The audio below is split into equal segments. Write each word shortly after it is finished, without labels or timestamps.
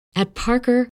At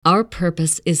Parker, our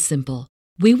purpose is simple.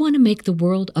 We want to make the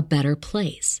world a better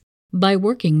place by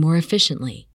working more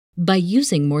efficiently, by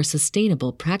using more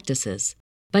sustainable practices,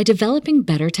 by developing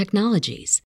better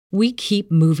technologies. We keep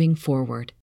moving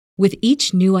forward. With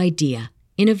each new idea,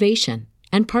 innovation,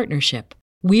 and partnership,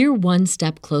 we're one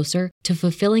step closer to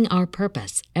fulfilling our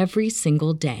purpose every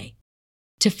single day.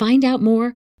 To find out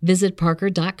more, visit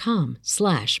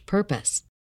parker.com/purpose.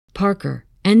 Parker,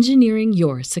 engineering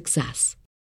your success.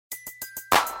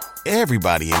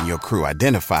 Everybody in your crew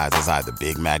identifies as either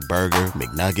Big Mac Burger,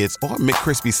 McNuggets, or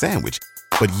McCrispy Sandwich.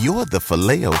 But you're the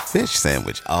Filet-O-Fish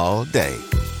Sandwich all day.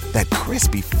 That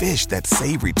crispy fish, that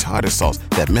savory tartar sauce,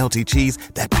 that melty cheese,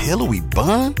 that pillowy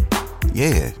bun.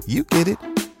 Yeah, you get it.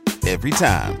 Every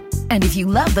time. And if you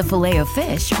love the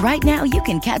Filet-O-Fish, right now you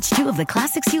can catch two of the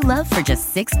classics you love for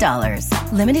just $6.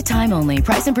 Limited time only.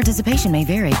 Price and participation may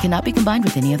vary. Cannot be combined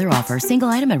with any other offer. Single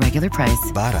item at regular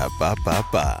price.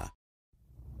 Ba-da-ba-ba-ba.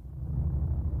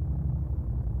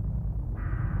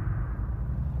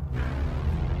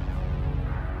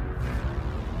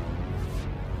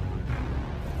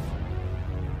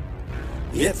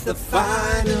 It's the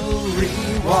final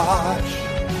rewatch.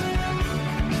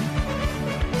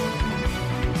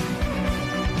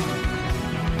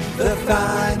 The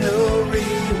final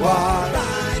rewatch.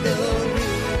 Final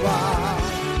rewatch.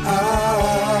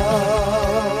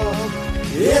 Oh,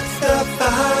 it's the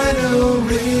final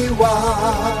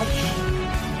rewatch.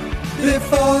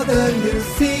 Before the new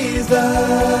season,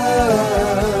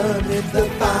 it's the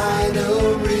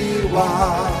final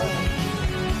rewatch.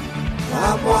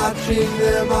 I'm watching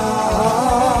them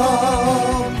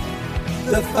all.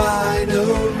 The final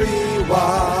rewatch.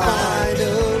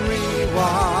 Final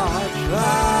rewatch.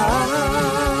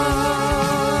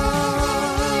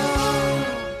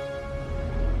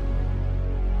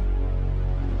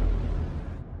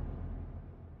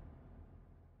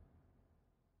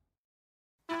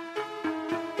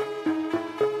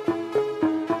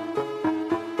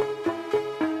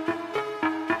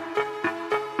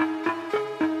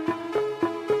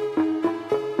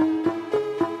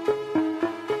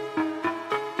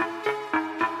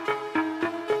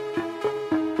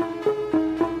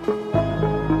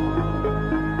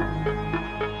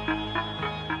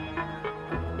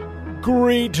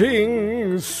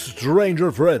 Greetings,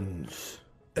 stranger friends,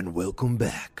 and welcome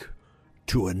back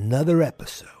to another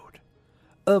episode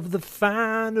of the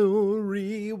Final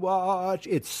Rewatch.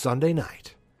 It's Sunday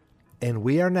night, and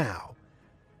we are now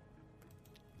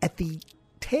at the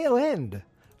tail end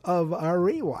of our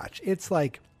rewatch. It's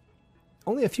like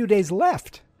only a few days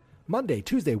left. Monday,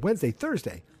 Tuesday, Wednesday,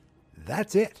 Thursday.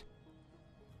 That's it.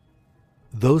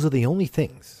 Those are the only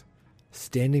things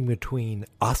standing between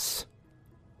us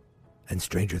and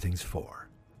Stranger Things 4.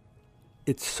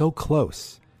 It's so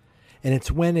close. And it's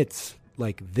when it's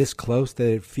like this close that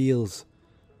it feels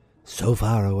so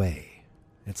far away.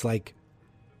 It's like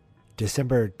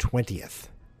December 20th.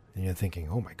 And you're thinking,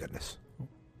 oh my goodness,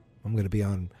 I'm going to be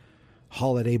on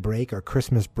holiday break or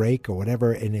Christmas break or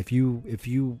whatever. And if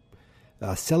you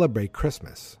celebrate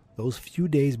Christmas, those few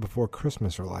days before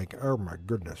Christmas are like, oh my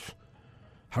goodness,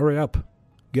 hurry up,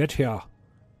 get here,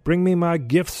 bring me my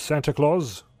gifts, Santa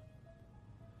Claus.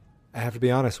 I have to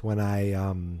be honest, when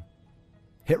I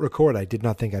hit record, I did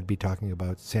not think I'd be talking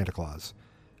about Santa Claus.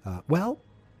 Well,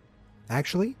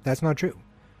 actually, that's not true.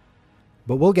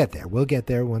 But we'll get there. We'll get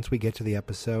there once we get to the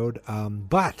episode.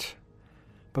 But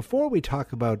before we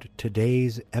talk about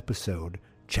today's episode,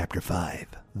 Chapter 5,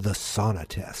 The Sauna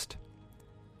Test.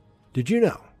 Did you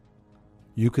know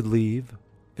you could leave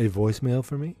a voicemail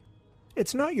for me?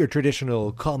 It's not your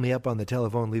traditional call me up on the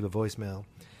telephone, leave a voicemail.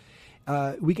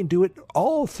 We can do it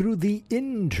all through the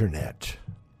internet.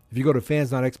 If you go to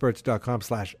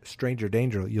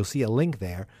fansnotexperts.com/strangerdanger, you'll see a link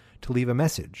there to leave a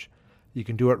message. You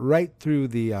can do it right through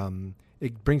the,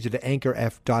 it brings you to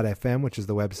anchor.fm, which is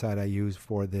the website I use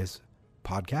for this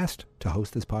podcast, to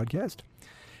host this podcast.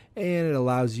 And it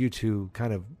allows you to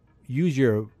kind of use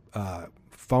your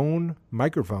phone,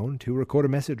 microphone, to record a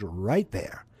message right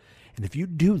there. And if you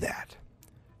do that,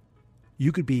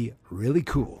 you could be really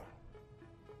cool.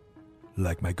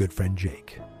 Like my good friend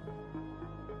Jake.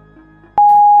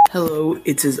 Hello,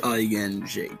 it is I again,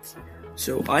 Jake.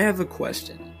 So I have a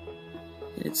question.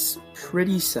 It's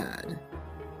pretty sad.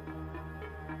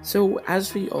 So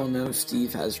as we all know,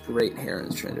 Steve has great hair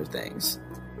in Stranger Things.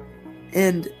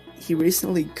 And he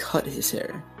recently cut his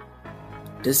hair.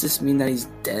 Does this mean that he's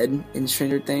dead in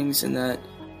Stranger Things and that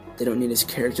they don't need his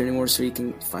character anymore so he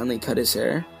can finally cut his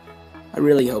hair? I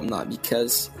really hope not,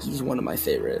 because he's one of my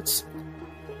favorites.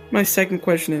 My second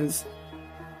question is,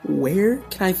 where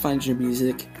can I find your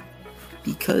music?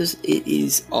 Because it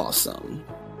is awesome.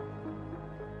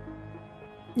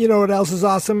 You know what else is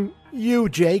awesome? You,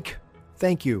 Jake.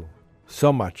 Thank you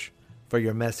so much for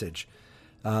your message.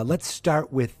 Let's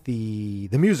start with the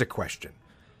music question.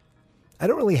 I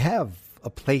don't really have a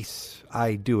place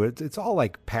I do it. It's all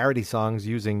like parody songs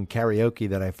using karaoke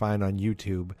that I find on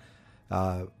YouTube.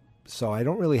 So I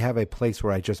don't really have a place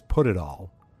where I just put it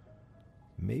all.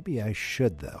 Maybe I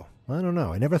should, though. I don't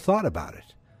know. I never thought about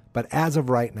it. But as of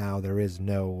right now, there is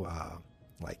no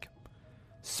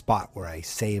spot where I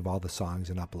save all the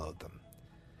songs and upload them.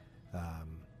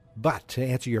 But to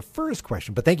answer your first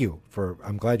question, but thank you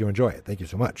I'm glad you enjoy it. Thank you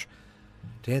so much.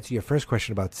 To answer your first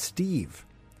question about Steve,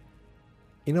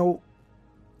 you know,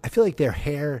 I feel like their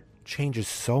hair changes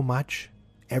so much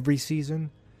every season.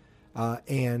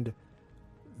 And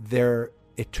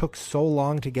it took so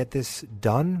long to get this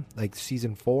done, like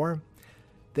season 4,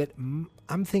 that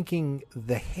I'm thinking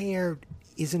the hair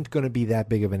isn't going to be that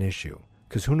big of an issue.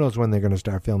 Because who knows when they're going to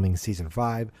start filming season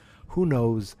 5? Who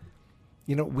knows?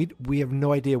 You know, we have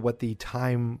no idea what the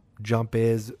time jump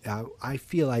is. I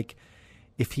feel like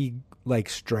if he like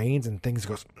strains and things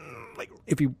goes like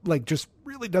if he like just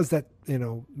really does that, you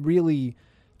know, really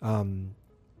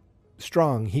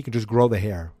strong, he can just grow the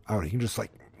hair out. He can just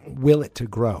like will it to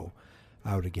grow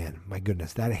out again. My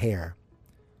goodness, that hair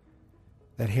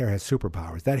has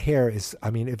superpowers. That hair is, I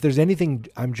mean, if there's anything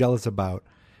I'm jealous about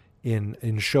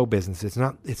in show business, it's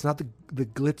not the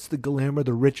glitz, the glamour,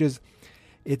 the riches.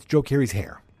 It's Joe Keery's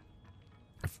hair.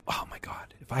 Oh my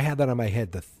God! If I had that on my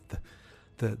head,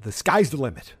 the sky's the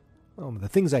limit. Oh, the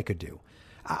things I could do.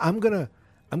 I'm gonna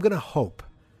hope,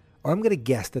 or I'm gonna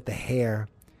guess that the hair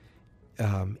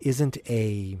isn't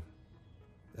a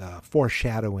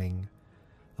foreshadowing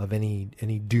of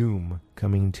any doom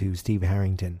coming to Steve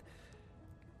Harrington.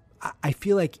 I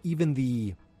feel like even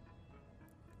the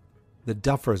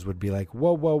Duffers would be like,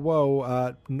 whoa,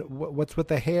 what's with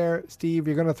the hair, Steve?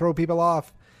 You're going to throw people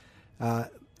off.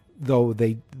 Though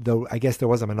I guess there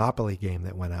was a Monopoly game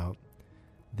that went out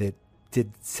that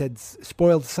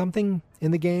spoiled something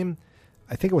in the game.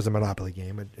 I think it was a Monopoly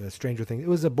game, a Stranger Things. It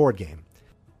was a board game.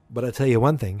 But I'll tell you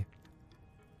one thing.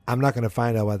 I'm not going to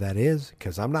find out what that is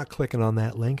because I'm not clicking on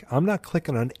that link. I'm not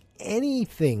clicking on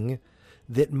anything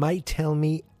that might tell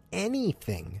me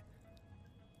anything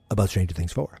about Stranger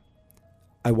Things 4.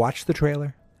 I watched the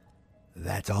trailer.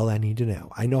 That's all I need to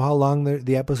know. I know how long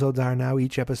the episodes are now.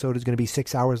 Each episode is going to be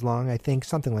 6 hours long, I think,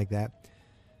 something like that.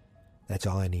 That's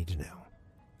all I need to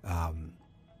know.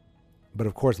 But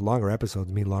of course, longer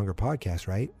episodes mean longer podcasts,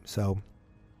 right? So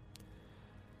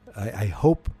I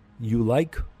hope you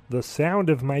like the sound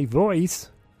of my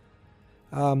voice.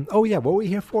 Oh yeah, what were we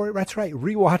here for? That's right,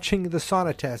 rewatching the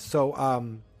sauna test.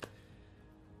 So,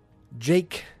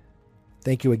 Jake,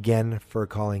 thank you again for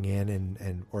calling in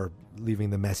and or leaving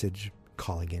the message,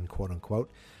 calling in, quote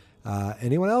unquote.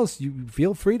 Anyone else, you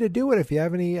feel free to do it if you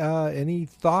have any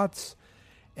thoughts,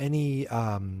 any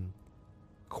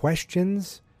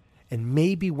questions, and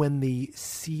maybe when the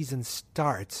season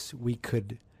starts,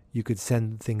 you could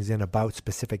send things in about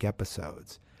specific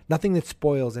episodes. Nothing that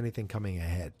spoils anything coming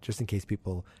ahead, just in case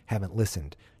people haven't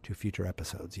listened to future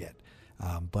episodes yet.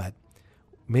 But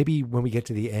maybe when we get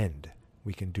to the end,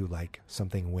 we can do like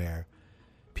something where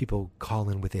people call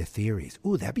in with their theories.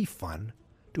 Ooh, that'd be fun.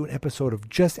 Do an episode of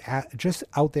just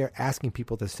out there asking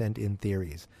people to send in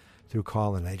theories through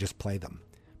call, and I just play them.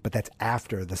 But that's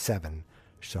after the 7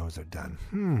 shows are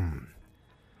done.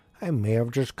 I may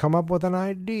have just come up with an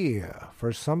idea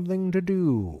for something to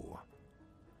do.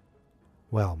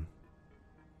 Well,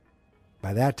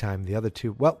 by that time, the other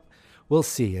 2, well, we'll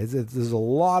see. There's a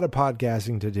lot of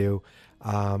podcasting to do.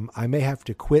 I may have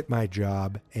to quit my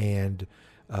job and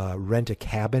rent a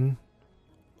cabin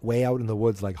way out in the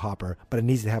woods like Hopper, but it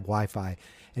needs to have Wi-Fi,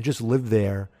 and just live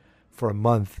there for a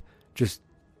month, just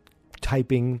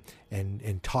typing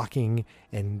and talking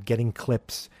and getting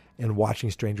clips and watching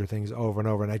Stranger Things over and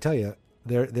over. And I tell you,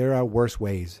 there are worse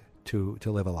ways to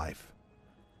live a life.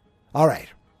 All right,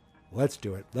 let's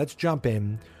do it. Let's jump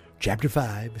in. Chapter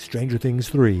 5, Stranger Things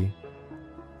 3,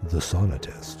 The Sauna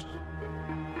Test.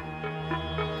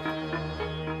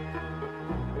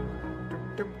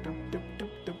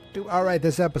 All right,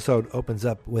 this episode opens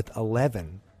up with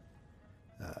 11.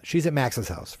 She's at Max's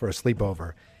house for a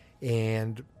sleepover,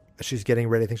 and she's getting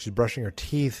ready. I think she's brushing her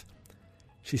teeth.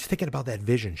 She's thinking about that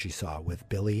vision she saw with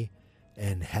Billy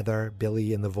and Heather,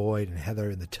 Billy in the void and Heather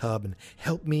in the tub, and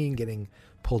help me in getting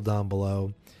pulled down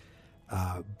below.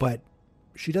 But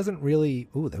she doesn't really...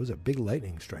 Ooh, that was a big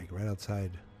lightning strike right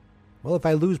outside. Well, if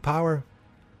I lose power,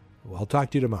 I'll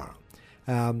talk to you tomorrow.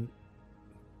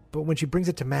 But when she brings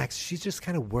it to Max, she's just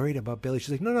kind of worried about Billy.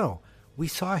 She's like, no, we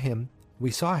saw him. We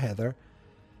saw Heather.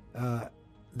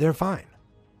 They're fine.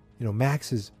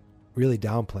 Max is really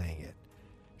downplaying it.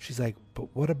 She's like, but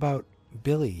what about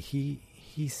Billy?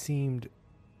 He seemed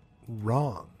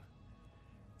wrong.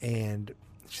 And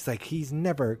she's like, he's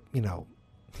never,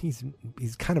 he's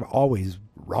kind of always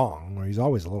wrong, or he's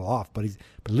always a little off, but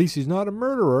at least he's not a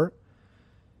murderer.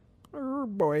 Oh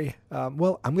boy.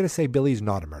 Well, I'm going to say Billy's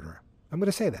not a murderer. I'm going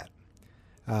to say that.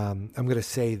 I'm going to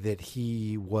say that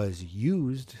he was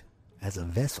used as a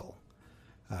vessel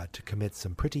to commit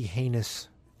some pretty heinous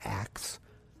acts.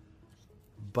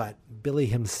 But Billy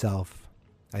himself,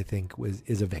 I think,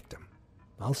 is a victim.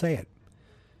 I'll say it.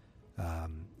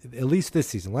 At least this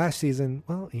season. Last season,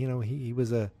 well, he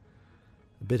was a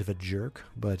bit of a jerk,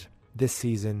 but this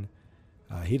season,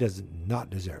 he does not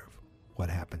deserve what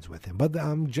happens with him. But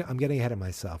I'm getting ahead of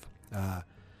myself.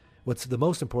 What's the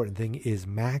most important thing is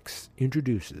Max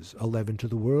introduces Eleven to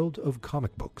the world of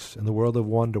comic books and the world of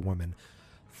Wonder Woman.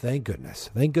 Thank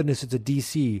goodness. Thank goodness it's a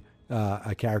DC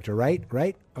a character,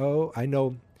 right? Oh, I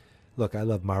know. Look, I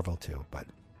love Marvel too, but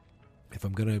if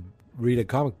I'm going to read a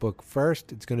comic book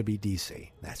first, it's going to be DC.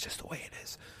 That's just the way it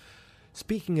is.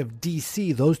 Speaking of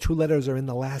DC, those two letters are in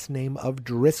the last name of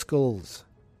Driscolls.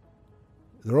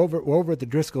 We're over at the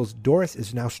Driscolls. Doris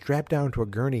is now strapped down to a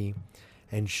gurney,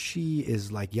 and she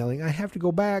is like yelling, I have to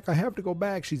go back.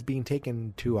 She's being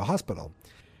taken to a hospital.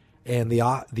 And the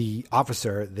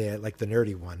officer, like the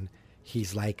nerdy one,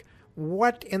 he's like,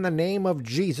 what in the name of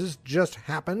Jesus just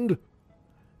happened?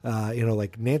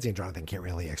 Like Nancy and Jonathan can't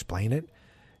really explain it.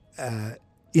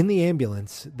 In the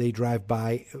ambulance, they're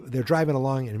driving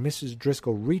along, and Mrs.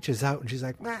 Driscoll reaches out, and she's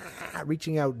like,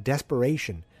 reaching out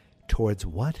desperation towards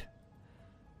what?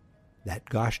 That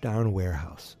gosh darn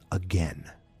warehouse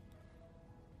again.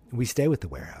 We stay with the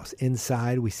warehouse.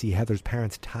 Inside, we see Heather's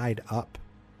parents tied up.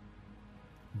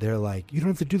 They're like, you don't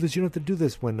have to do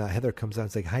this. When Heather comes out,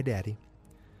 it's like, hi, Daddy.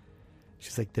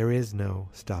 She's like, there is no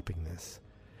stopping this.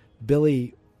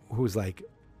 Billy, who's like,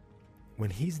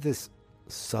 when he's this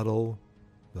subtle,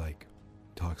 like,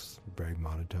 talks very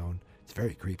monotone, it's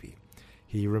very creepy.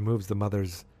 He removes the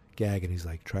mother's gag, and he's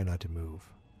like, try not to move.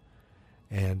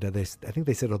 And I think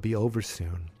they said it'll be over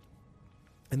soon.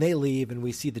 And they leave, and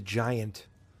we see the giant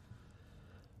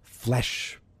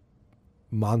flesh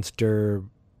monster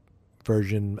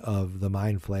version of the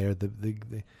Mind Flayer,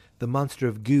 the monster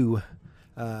of goo.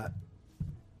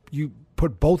 You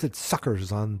put both its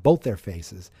suckers on both their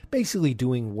faces, basically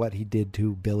doing what he did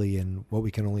to Billy and what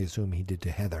we can only assume he did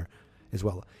to Heather as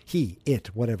well.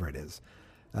 Whatever it is.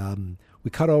 We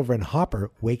cut over, and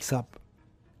Hopper wakes up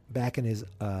back in his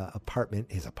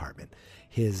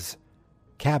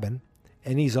cabin,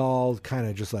 and he's all kind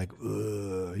of just like,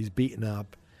 ugh, he's beaten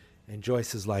up. And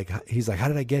Joyce is like, he's like, how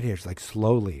did I get here? She's like,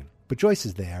 slowly. But Joyce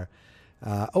is there.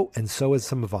 And so is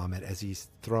some vomit as he's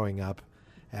throwing up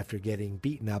after getting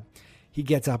beaten up. He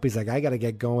gets up. He's like, I got to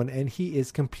get going. And he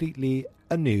is completely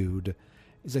nude.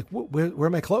 He's like, where are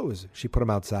my clothes? She put them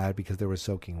outside because they were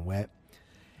soaking wet.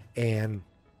 And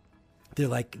they're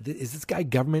like, is this guy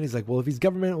government? He's like, well, if he's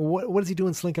government, what is he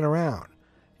doing slinking around?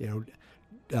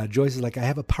 Joyce is like, I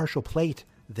have a partial plate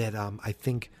that I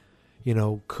think,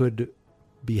 could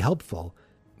be helpful.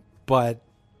 But,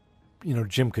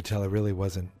 Jim could tell it really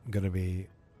wasn't going to be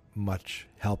much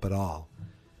help at all.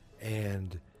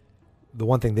 And the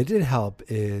one thing that did help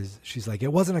is she's like,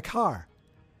 it wasn't a car.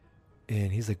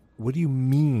 And he's like, what do you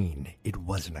mean it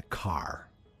wasn't a car?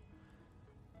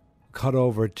 Cut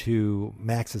over to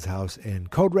Max's house, and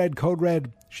code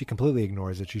red. She completely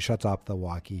ignores it. She shuts off the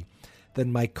walkie.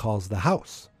 Then Mike calls the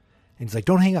house. And he's like,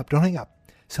 don't hang up.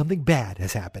 Something bad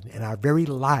has happened, and our very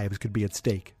lives could be at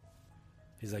stake.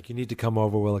 He's like, you need to come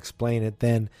over. We'll explain it.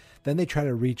 Then they try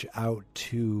to reach out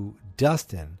to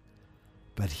Dustin,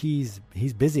 but he's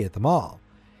busy at the mall.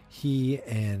 He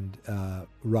and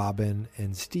Robin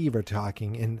and Steve are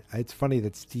talking, and it's funny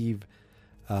that Steve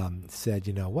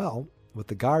said, well, with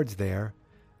the guards there,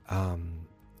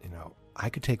 I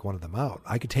could take one of them out.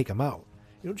 I could take him out.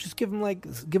 Just give him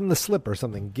the slip or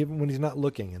something. Give him when he's not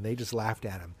looking. And they just laughed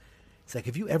at him. It's like,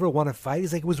 if you ever want to fight,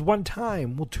 he's like, it was one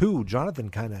time. Well, two. Jonathan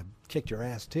kind of kicked your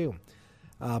ass too.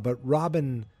 But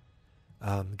Robin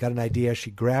got an idea.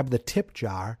 She grabbed the tip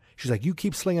jar. She's like, you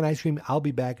keep slinging ice cream. I'll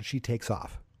be back. And she takes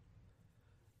off.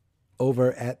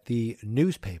 Over at the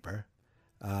newspaper,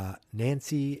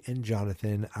 Nancy and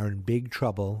Jonathan are in big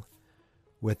trouble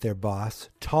with their boss,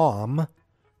 Tom,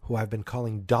 who I've been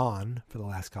calling Don for the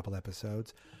last couple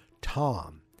episodes.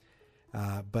 Tom.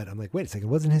 But I'm like, wait a second,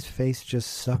 wasn't his face just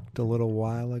sucked a little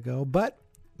while ago? But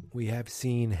we have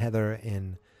seen Heather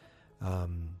and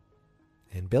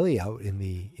Billy out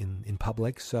in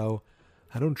public, so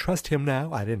I don't trust him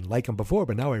now. I didn't like him before,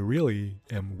 but now I really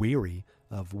am weary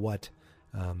of what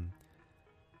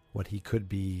what he could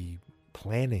be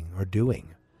planning or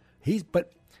doing.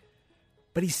 But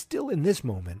he's still in this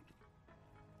moment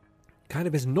kind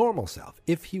of his normal self.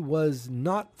 If he was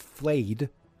not flayed,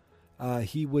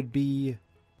 he would be,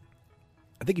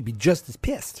 I think he'd be just as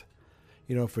pissed,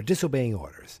 for disobeying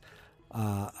orders,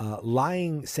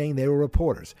 lying, saying they were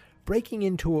reporters, breaking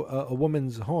into a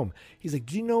woman's home. He's like,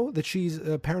 do you know that she's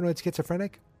paranoid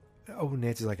schizophrenic? Oh,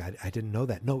 Nancy's like, I didn't know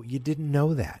that. No, you didn't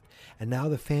know that. And now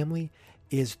the family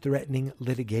is threatening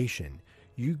litigation.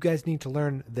 You guys need to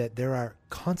learn that there are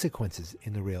consequences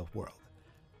in the real world.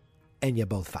 And you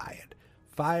both fired.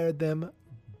 Fired them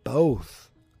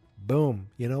both. Boom.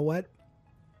 You know what?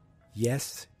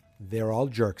 Yes, they're all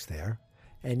jerks there.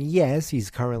 And yes, he's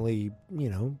currently,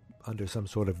 under some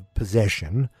sort of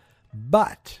possession.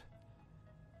 But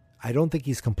I don't think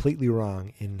he's completely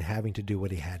wrong in having to do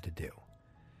what he had to do.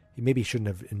 He maybe shouldn't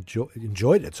have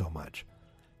enjoyed it so much.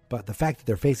 But the fact that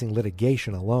they're facing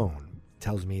litigation alone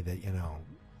tells me that,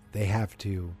 they have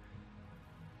to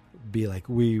be like,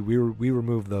 we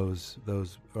remove those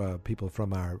people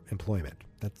from our employment.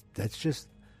 That's just,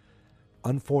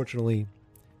 unfortunately,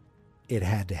 it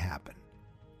had to happen.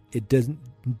 It doesn't.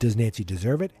 Does Nancy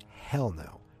deserve it? Hell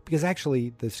no. Because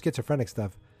actually, the schizophrenic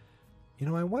stuff,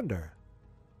 I wonder,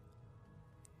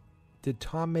 did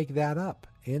Tom make that up?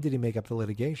 And did he make up the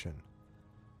litigation?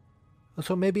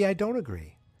 So maybe I don't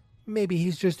agree. Maybe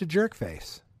he's just a jerk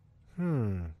face.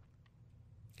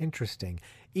 Interesting.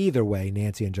 Either way,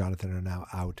 Nancy and Jonathan are now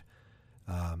out.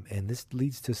 And this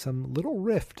leads to some little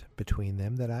rift between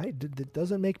them that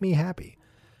doesn't make me happy.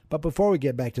 But before we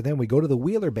get back to them, we go to the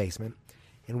Wheeler basement,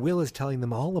 and Will is telling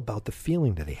them all about the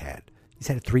feeling that he had. He's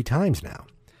had it 3 times now.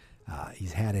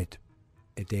 He's had it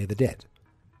at Day of the Dead,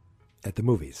 at the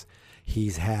movies.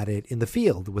 He's had it in the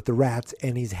field with the rats,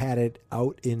 and he's had it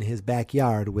out in his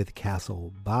backyard with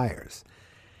Castle Byers.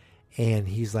 And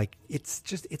he's like, it's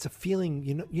a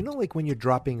feeling, like when you're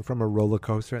dropping from a roller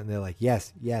coaster and they're like,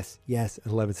 yes, yes, yes.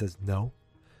 And Eleven says, no.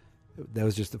 That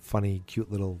was just a funny,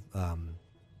 cute little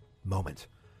moment.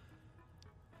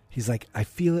 He's like, I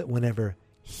feel it whenever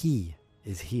he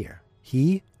is here.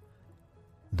 He,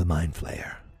 the Mind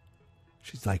Flayer.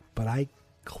 She's like, but I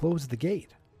closed the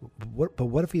gate. But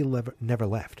what if he never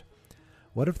left?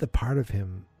 What if the part of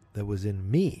him that was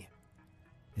in me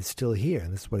is still here?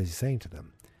 And this is what he's saying to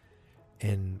them.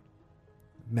 And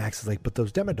Max is like, but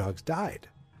those Demodogs died.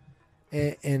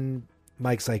 And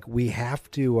Mike's like, we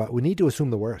need to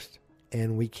assume the worst.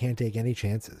 And we can't take any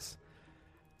chances.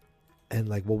 And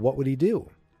like, well, what would he do?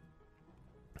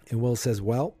 And Will says,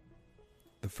 well,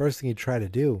 the first thing he'd try to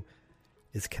do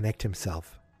is connect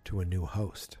himself to a new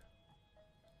host.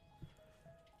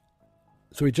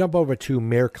 So we jump over to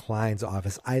Mayor Klein's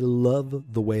office. I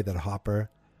love the way that Hopper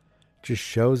just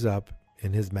shows up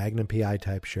in his Magnum PI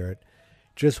type shirt,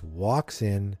 just walks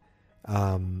in,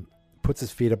 puts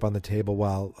his feet up on the table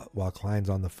while Klein's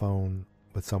on the phone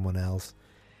with someone else.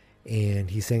 And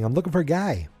he's saying, I'm looking for a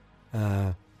guy.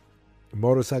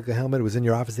 Motorcycle helmet was in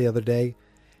your office the other day.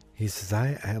 He says,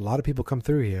 a lot of people come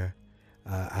through here.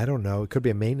 I don't know. It could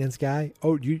be a maintenance guy.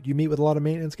 Oh, you meet with a lot of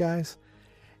maintenance guys?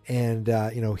 And,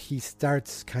 he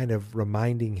starts kind of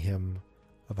reminding him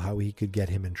of how he could get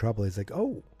him in trouble. He's like,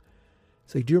 oh,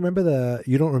 it's like, you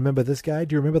don't remember this guy?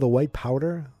 Do you remember the white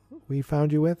powder we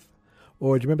found you with?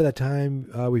 Or do you remember that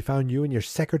time we found you and your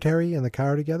secretary in the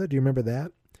car together? Do you remember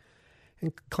that?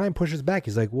 And Klein pushes back.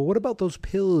 He's like, well, what about those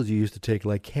pills you used to take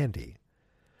like candy?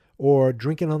 Or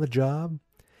drinking on the job?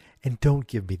 And don't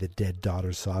give me the dead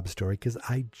daughter sob story, because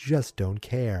I just don't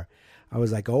care. I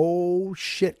was like, oh,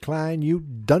 shit, Klein, you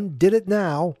done did it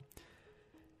now.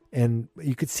 And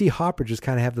you could see Hopper just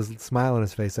kind of have this smile on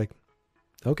his face, like,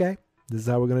 okay, this is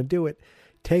how we're going to do it.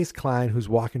 Takes Klein, who's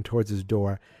walking towards his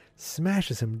door,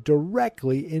 smashes him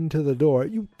directly into the door.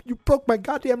 You broke my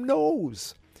goddamn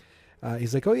nose.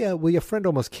 He's like, oh, yeah, well, your friend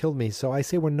almost killed me, so I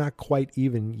say we're not quite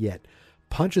even yet.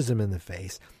 Punches him in the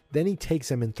face. Then he takes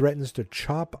him and threatens to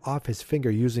chop off his finger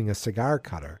using a cigar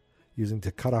cutter,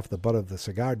 to cut off the butt of the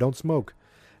cigar. Don't smoke.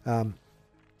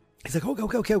 He's like,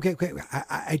 okay.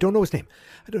 I don't know his name.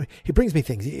 He brings me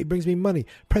things. He brings me money,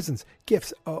 presents,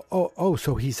 gifts. Oh.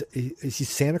 So is he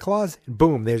Santa Claus? And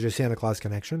boom, there's your Santa Claus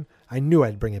connection. I knew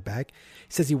I'd bring it back.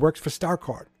 He says he works for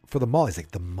Starcourt, for the mall. He's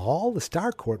like, the mall, the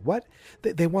Starcourt. What?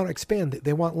 They want to expand.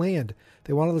 They want land.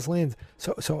 They want all this land.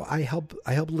 So I help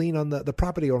lean on the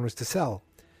property owners to sell.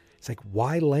 It's like,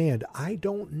 why land? I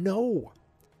don't know.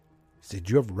 So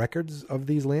did you have records of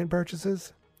these land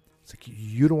purchases? It's like,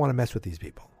 you don't want to mess with these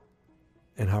people.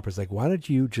 And Hopper's like, why don't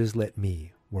you just let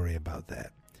me worry about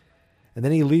that? And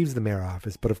then he leaves the mayor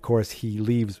office, but of course he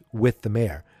leaves with the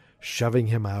mayor, shoving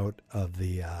him out of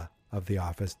the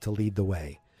office to lead the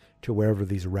way to wherever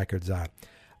these records are.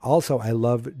 Also, I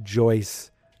love Joyce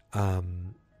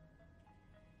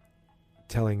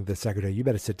telling the secretary, "You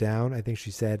better sit down," I think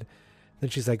she said. Then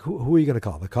she's like, who are you going to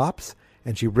call? The cops?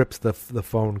 And she rips the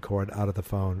phone cord out of the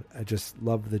phone. I just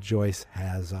love that Joyce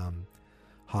has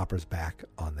Hopper's back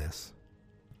on this.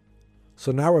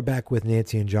 So now we're back with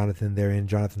Nancy and Jonathan. They're in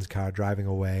Jonathan's car driving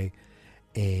away,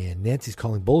 and Nancy's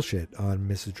calling bullshit on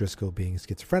Mrs. Driscoll being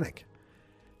schizophrenic.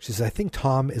 She says, "I think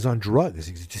Tom is on drugs."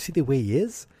 Did you see the way he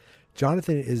is?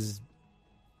 Jonathan is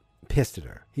pissed at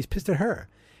her. He's pissed at her.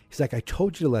 He's like, "I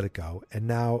told you to let it go, and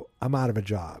now I'm out of a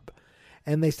job."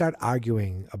 And they start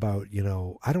arguing about,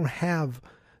 I don't have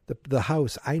the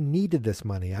house. I needed this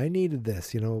money. I needed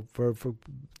this, for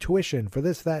tuition, for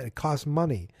this, that. It costs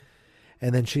money.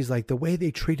 And then she's like, "The way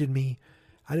they treated me,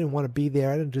 I didn't want to be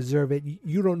there. I didn't deserve it.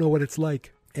 You don't know what it's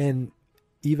like." And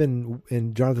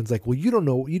Jonathan's like, "Well, you don't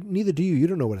know. Neither do you. You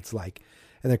don't know what it's like."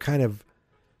 And they're kind of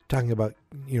talking about,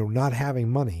 not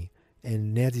having money.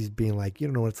 And Nancy's being like, "You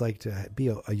don't know what it's like to be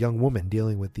a young woman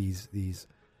dealing with these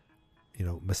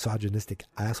misogynistic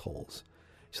assholes."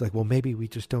 She's like, "Well, maybe we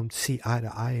just don't see eye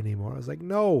to eye anymore." I was like,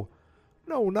 no,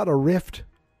 not a rift.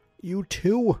 You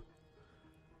too.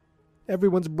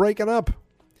 Everyone's breaking up.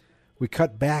 We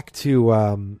cut back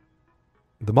to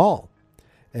the mall,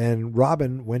 and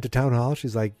Robin went to town hall.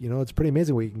 She's like, "It's pretty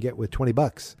amazing what you can get with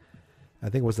 $20. I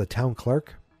think it was the town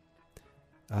clerk.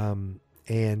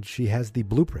 And she has the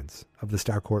blueprints of the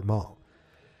Starcourt Mall.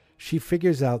 She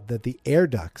figures out that the air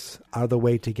ducts are the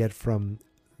way to get from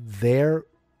their,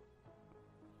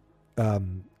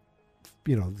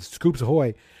 Scoops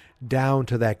Ahoy down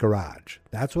to that garage.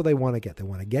 That's where they want to get. They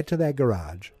want to get to that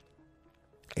garage.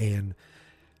 And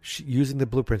using the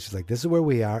blueprints, she's like, "This is where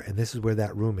we are, and this is where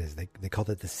that room is." They called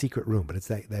it the secret room, but it's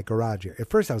that garage here. At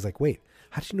first, I was like, "Wait,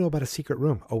 how did you know about a secret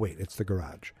room?" Oh, wait, it's the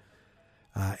garage.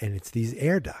 And it's these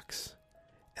air ducts.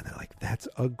 And they're like, "That's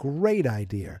a great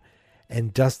idea."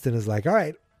 And Dustin is like, "All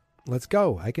right, let's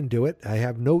go. I can do it.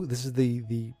 This is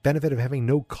the benefit of having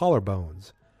no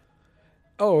collarbones."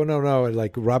 "Oh, no.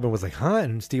 Like Robin was like, "Huh?"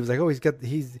 And Steve was like, "Oh,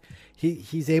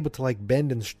 he's able to like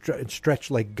bend and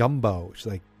stretch like Gumbo." She's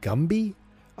like, "Gumby?"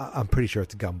 I'm pretty sure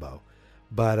it's Gumbo.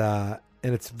 But,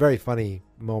 and it's a very funny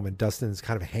moment. Dustin's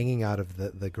kind of hanging out of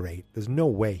the grate. There's no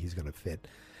way he's going to fit.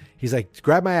 He's like,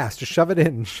 "Grab my ass, just shove it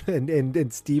in."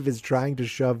 And Steve is trying to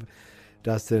shove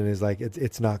Dustin and is like,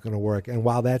 it's not going to work. And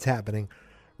while that's happening,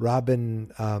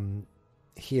 Robin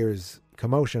hears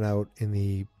commotion out in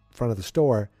the front of the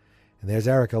store. And there's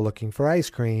Erica looking for ice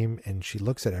cream. And she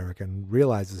looks at Erica and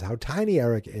realizes how tiny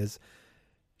Erica is.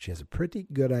 She has a pretty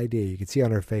good idea. You can see on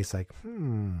her face like,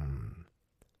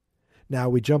 Now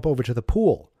we jump over to the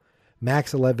pool.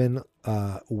 Max, 11,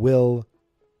 Will,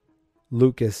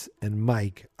 Lucas, and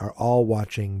Mike are all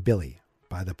watching Billy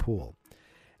by the pool.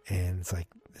 And it's like,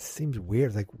 this seems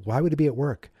weird. Like, why would it be at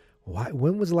work?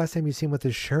 When was the last time you seen him with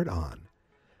his shirt on?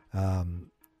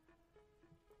 And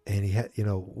he had,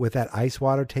 with that ice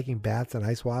water, taking baths in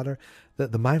ice water,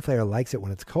 the Mind Flayer likes it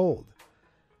when it's cold.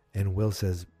 And Will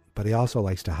says, "But he also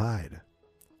likes to hide.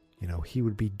 He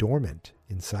would be dormant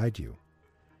inside you.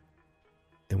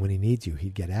 And when he needs you,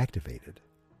 he'd get activated."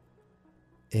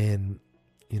 And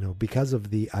because of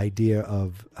the idea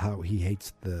of how he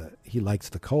likes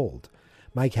the cold,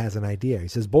 Mike has an idea. He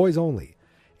says, "Boys only."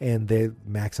 And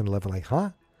Max and 11 are like,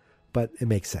 "Huh?" But it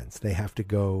makes sense. They have to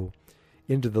go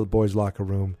into the boys' locker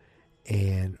room,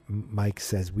 and Mike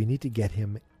says, "We need to get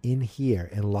him in here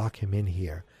and lock him in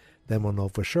here. Then we'll know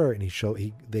for sure." And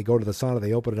they go to the sauna,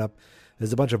 they open it up.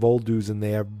 There's a bunch of old dudes in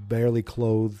there, barely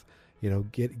clothed,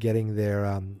 getting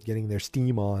their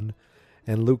steam on.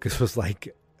 And Lucas was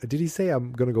like, did he say,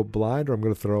 "I'm going to go blind" or "I'm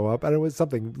going to throw up"? And it was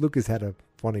something. Lucas had a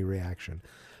funny reaction.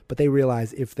 But they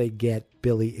realize if they get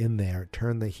Billy in there,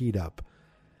 turn the heat up,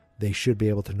 they should be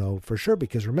able to know for sure.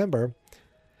 Because remember,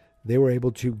 they were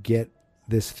able to get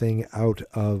this thing out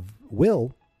of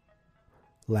Will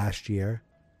last year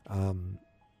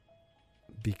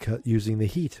because using the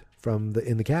heat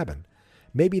in the cabin.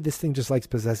 Maybe this thing just likes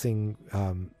possessing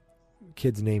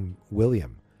kids named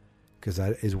William. Because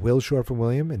is Will short for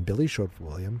William and Billy short for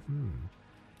William?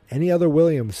 Any other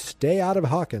Williams, stay out of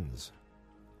Hawkins.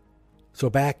 So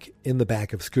back in the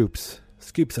back of Scoops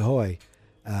Ahoy,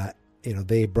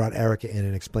 they brought Erica in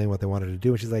and explained what they wanted to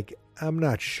do. And she's like, "I'm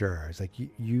not sure." It's like,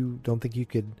 you don't think you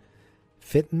could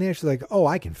fit in there? She's like, "Oh,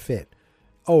 I can fit."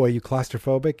 "Oh, are you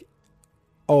claustrophobic?"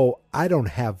 "Oh, I don't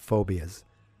have phobias."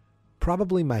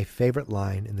 Probably my favorite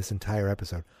line in this entire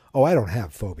episode. "Oh, I don't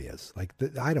have phobias. Like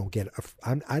I don't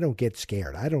get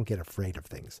scared. I don't get afraid of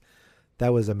things."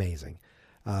 That was amazing.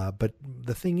 But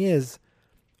the thing is,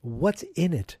 what's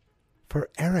in it for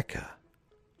Erica?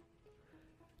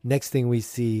 Next thing we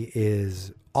see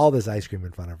is all this ice cream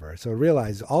in front of her. So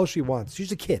realize all she wants,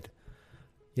 she's a kid,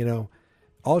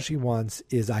 all she wants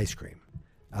is ice cream.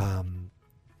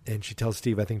 And she tells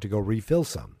Steve, I think, to go refill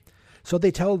some. So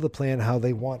they tell her the plan, how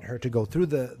they want her to go through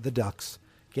the ducts,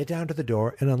 get down to the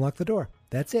door, and unlock the door.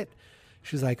 That's it.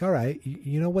 She's like, all right,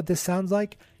 you know what this sounds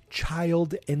like?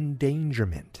 Child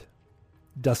endangerment.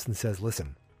 Dustin says,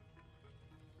 listen,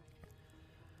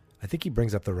 I think he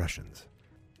brings up the Russians.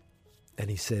 And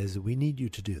he says, we need you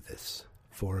to do this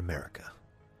for America.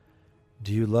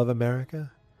 Do you love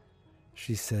America?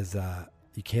 She says,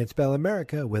 you can't spell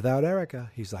America without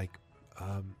Erica. He's like,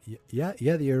 yeah,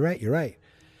 you're right.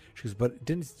 She goes, but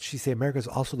didn't she say America is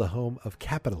also the home of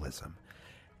capitalism?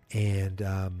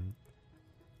 And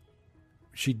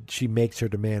she makes her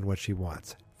demand what she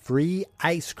wants. Free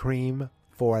ice cream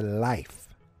for life.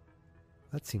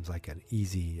 That seems like an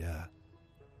easy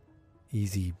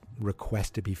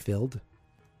request to be filled.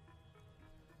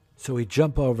 So we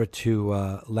jump over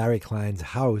to Larry Klein's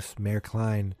house. Mayor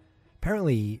Klein,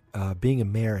 apparently being a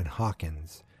mayor in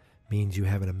Hawkins means you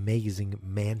have an amazing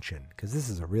mansion, because this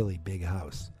is a really big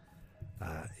house.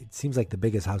 It seems like the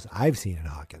biggest house I've seen in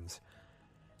Hawkins.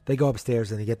 They go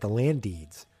upstairs and they get the land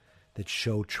deeds that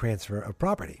show transfer of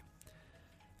property.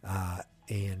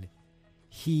 And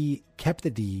he kept the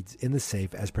deeds in the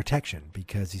safe as protection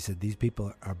because he said these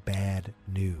people are bad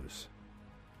news.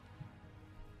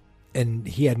 And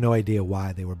he had no idea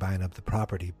why they were buying up the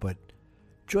property, but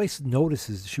Joyce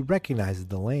notices, she recognizes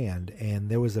the land, and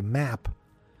there was a map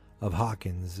of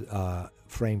Hawkins,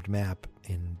 framed map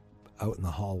out in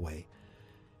the hallway.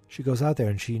 She goes out there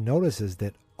and she notices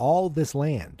that all this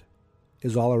land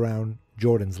is all around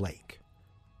Jordan's Lake.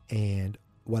 And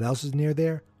what else is near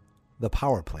there? The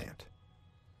power plant.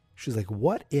 She's like,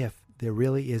 what if there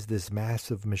really is this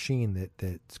massive machine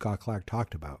that Scott Clark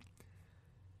talked about?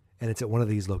 And it's at one of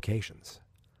these locations.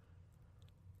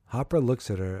 Hopper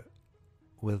looks at her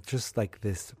with just like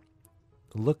this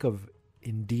look of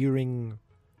endearing,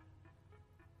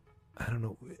 I don't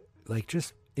know, like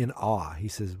just in awe. He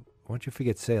says, why don't you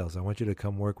forget sales? I want you to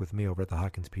come work with me over at the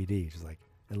Hawkins PD. She's like,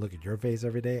 and look at your face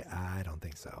every day? I don't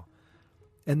think so.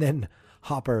 And then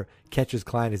Hopper catches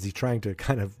Klein as he's trying to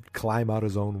kind of climb out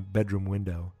his own bedroom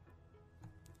window.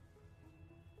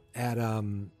 At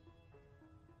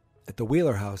the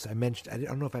Wheeler house, I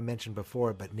don't know if I mentioned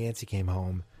before, but Nancy came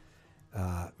home.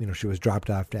 She was dropped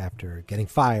off after getting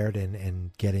fired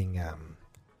and getting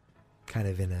kind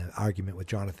of in an argument with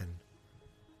Jonathan.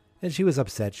 And she was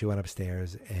upset. She went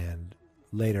upstairs, and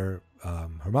later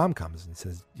her mom comes and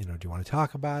says, do you want to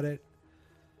talk about it?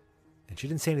 And she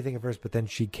didn't say anything at first, but then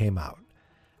she came out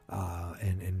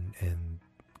and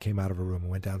came out of her room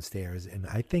and went downstairs. And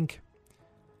I think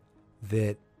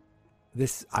that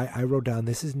I wrote down,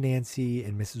 this is Nancy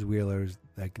and Mrs. Wheeler's,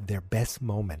 like, their best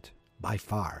moment by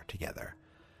far together.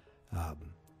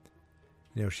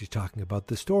 She's talking about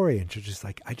the story, and she's just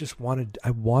like,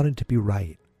 I wanted to be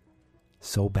right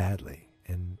so badly.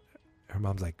 And her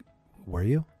mom's like, were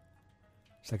you?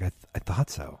 She's like, I thought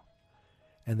so.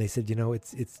 And they said,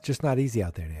 it's just not easy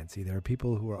out there, Nancy. There are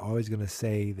people who are always going to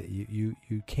say that you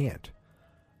can't,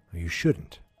 or you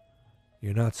shouldn't.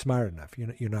 You're not smart enough.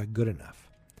 You're not good enough.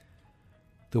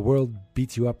 The world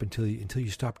beats you up until you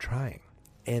stop trying.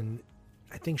 And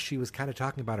I think she was kind of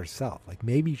talking about herself. Like,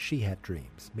 maybe she had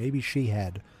dreams. Maybe she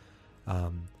had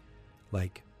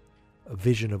like a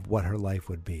vision of what her life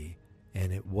would be.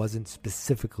 And it wasn't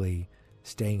specifically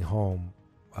staying home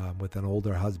with an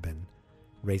older husband,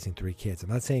 raising 3 kids. I'm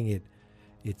not saying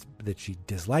it's that she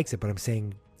dislikes it, but I'm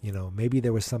saying, maybe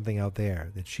there was something out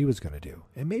there that she was going to do.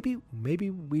 And maybe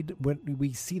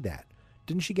we see that.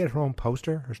 Didn't she get her own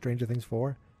poster, her Stranger Things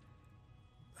 4?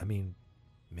 I mean,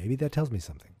 maybe that tells me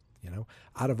something,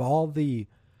 Out of all the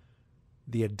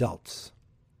adults,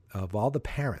 of all the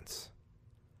parents,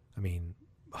 I mean,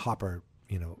 Hopper,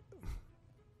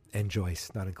 and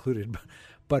Joyce not included,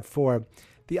 but for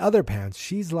the other parents,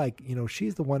 she's like,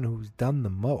 she's the one who's done the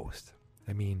most.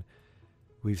 I mean,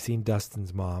 we've seen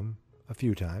Dustin's mom a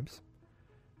few times.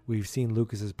 We've seen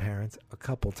Lucas's parents a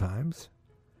couple times.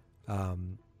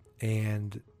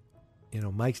 And,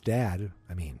 Mike's dad,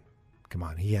 I mean, come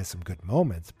on, he has some good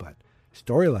moments, but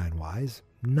storyline-wise,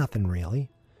 nothing really.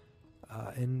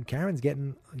 And Karen's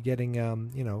getting,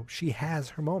 she has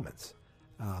her moments.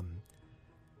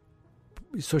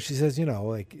 So she says,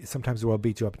 like, sometimes the world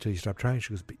beats you up until you stop trying.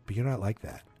 She goes, but you're not like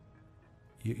that.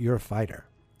 You're a fighter.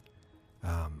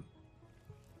 And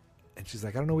she's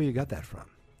like, I don't know where you got that from.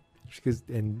 She goes,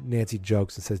 and Nancy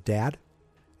jokes and says, Dad?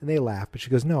 And they laugh, but she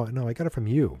goes, no, I got it from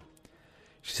you.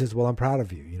 She says, well, I'm proud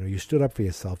of you. You stood up for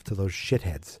yourself to those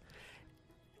shitheads.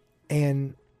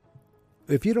 And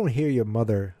if you don't hear your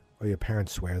mother or your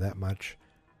parents swear that much,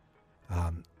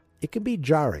 it can be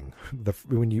jarring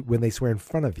when they swear in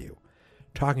front of you,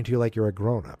 talking to you like you're a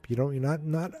grown-up. You're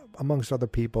not amongst other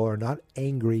people or not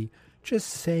angry, just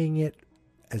saying it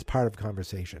as part of a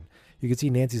conversation. You can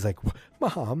see Nancy's like,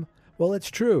 Mom, well,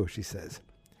 it's true, she says.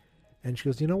 And she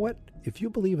goes, you know what? If you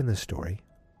believe in this story,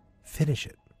 finish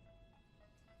it.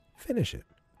 Finish it.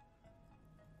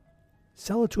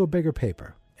 Sell it to a bigger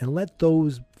paper and let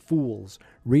those fools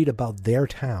read about their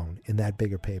town in that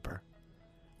bigger paper.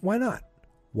 Why not?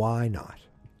 Why not?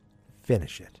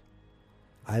 Finish it.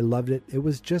 I loved it. It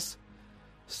was just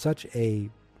such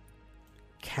a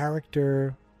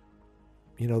character,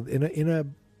 in a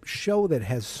show that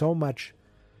has so much,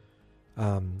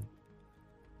 so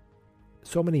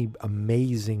many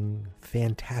amazing,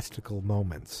 fantastical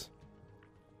moments.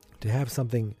 To have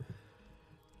something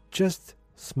just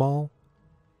small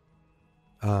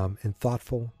and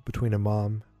thoughtful between a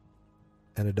mom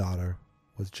and a daughter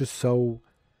was just so,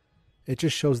 it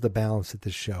just shows the balance that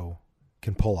this show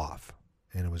can pull off.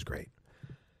 And it was great.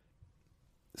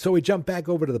 So we jump back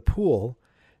over to the pool,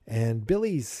 and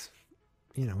Billy's,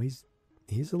 he's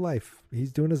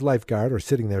doing his lifeguard, or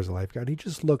sitting there as a lifeguard. He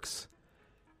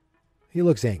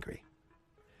looks angry.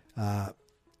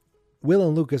 Will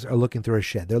and Lucas are looking through a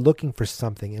shed. They're looking for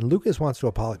something, and Lucas wants to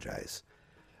apologize.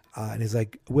 And he's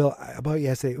like, Will, about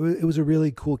yesterday, it was a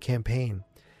really cool campaign.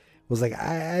 Will's like,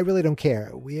 I really don't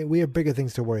care. We have bigger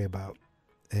things to worry about.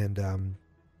 And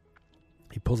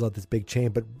he pulls out this big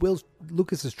chain, but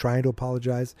Lucas is trying to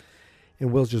apologize,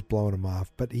 and Will's just blowing him off.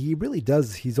 But he really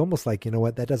does. He's almost like, you know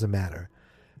what? That doesn't matter.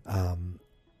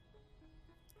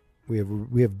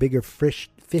 We have bigger fish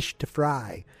to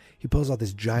fry. He pulls out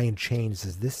this giant chain and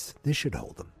says, this should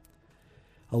hold them.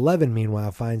 11,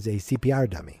 meanwhile, finds a CPR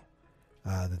dummy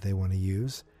that they want to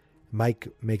use. Mike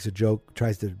makes a joke,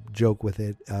 tries to joke with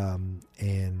it,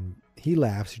 and he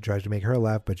laughs. He tries to make her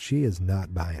laugh, but she is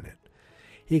not buying it.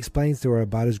 He explains to her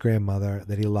about his grandmother,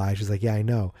 that he lied. She's like, yeah, I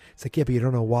know. It's like, yeah, but you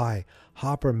don't know why.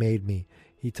 Hopper made me.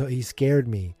 He scared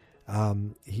me.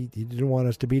 He didn't want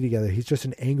us to be together. He's just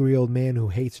an angry old man who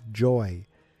hates joy.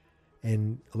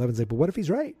 And 11's like, but what if he's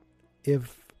right?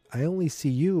 If I only see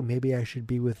you, maybe I should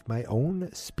be with my own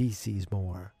species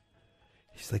more.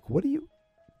 He's like, what are you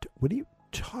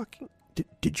talking?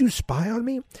 Did you spy on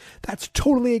me? That's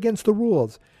totally against the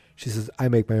rules. She says, I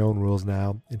make my own rules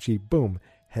now. And she, boom,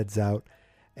 heads out.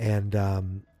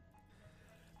 And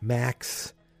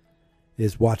Max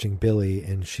is watching Billy,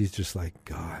 and she's just like,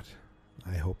 God,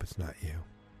 I hope it's not you.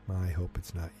 I hope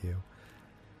it's not you.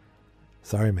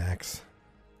 Sorry, Max.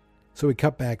 So we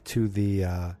cut back to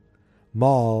the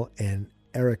mall, and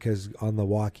Erica's on the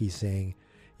walkie saying,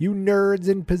 you nerds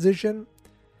in position?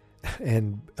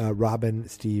 And Robin,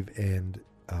 Steve, and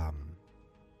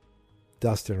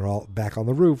Dustin are all back on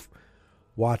the roof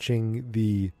watching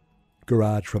the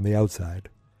garage from the outside.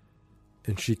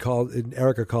 And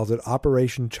Erica calls it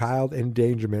Operation Child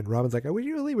Endangerment. Robin's like, I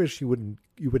really wish you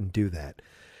wouldn't do that.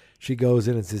 She goes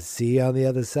in and says, see you on the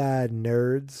other side,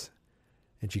 nerds.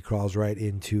 And she crawls right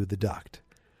into the duct.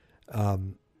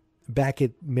 Back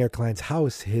at Mayor Klein's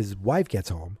house, his wife gets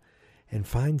home and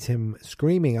finds him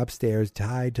screaming upstairs,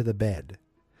 tied to the bed.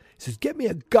 He says, get me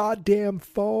a goddamn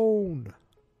phone.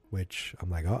 Which I'm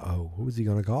like, uh-oh, who is he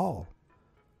going to call?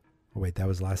 Oh, wait, that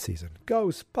was last season.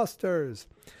 Ghostbusters.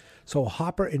 So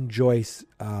Hopper and Joyce,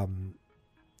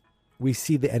 we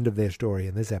see the end of their story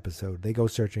in this episode. They go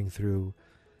searching through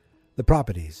the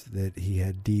properties that he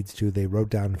had deeds to. They wrote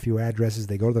down a few addresses.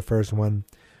 They go to the first one,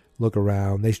 look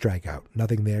around. They strike out.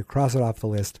 Nothing there. Cross it off the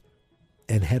list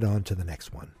and head on to the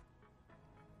next one.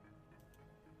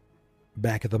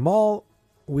 Back at the mall,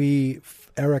 we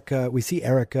see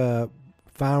Erica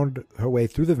found her way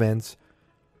through the vents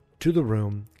to the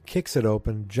room, kicks it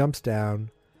open, jumps down,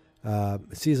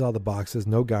 sees all the boxes,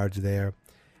 no guards there,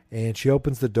 and she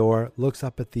opens the door, looks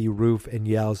up at the roof, and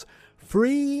yells,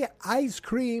 free ice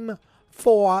cream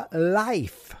for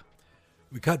life.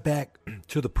 We cut back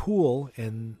to the pool,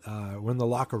 and we're in the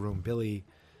locker room. Billy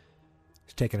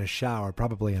is taking a shower,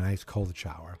 probably an ice cold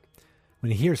shower,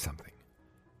 when he hears something.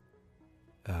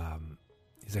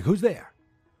 He's like, who's there?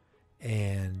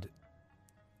 And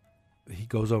he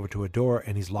goes over to a door,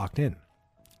 and he's locked in.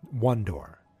 One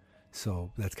door.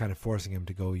 So that's kind of forcing him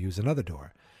to go use another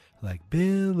door. Like,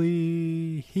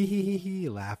 Billy, hee,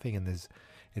 laughing, and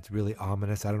it's really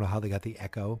ominous. I don't know how they got the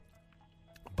echo,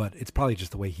 but it's probably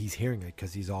just the way he's hearing it,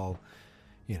 because he's all,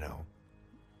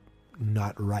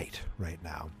 not right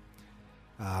now.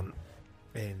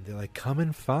 And they're like, come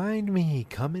and find me.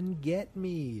 Come and get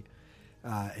me.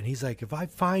 And he's like, if I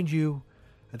find you,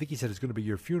 I think he said it's going to be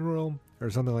your funeral or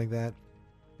something like that.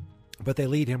 But they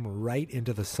lead him right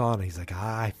into the sauna. He's like,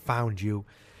 I found you.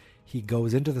 He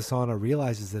goes into the sauna,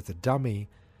 realizes it's a dummy.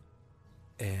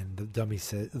 And the dummy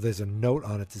says, there's a note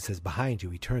on it that says, behind you.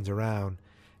 He turns around,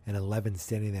 and Eleven's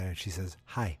standing there, and she says,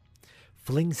 hi.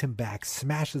 Flings him back,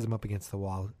 smashes him up against the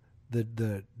wall.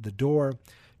 The door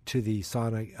to the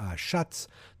sauna shuts.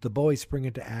 The boys spring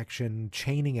into action,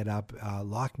 chaining it up,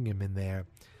 locking him in there.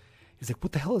 He's like,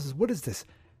 what the hell is this? What is this?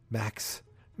 Max.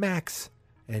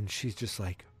 And she's just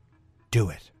like, do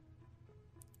it.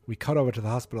 We cut over to the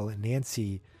hospital, and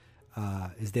Nancy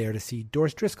is there to see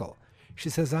Doris Driscoll. She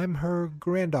says, I'm her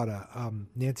granddaughter,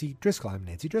 Nancy Driscoll. I'm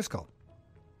Nancy Driscoll.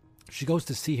 She goes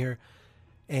to see her,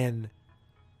 and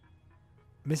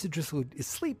Mrs. Driscoll is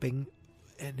sleeping,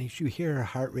 and you hear her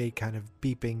heart rate kind of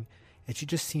beeping, and she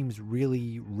just seems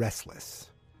really restless.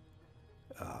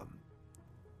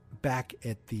 Back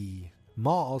at the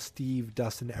mall, Steve,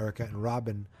 Dustin, Erica, and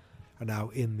Robin are now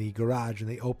in the garage, and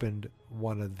they opened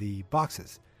one of the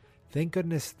boxes. Thank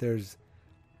goodness they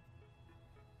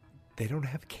don't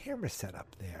have cameras set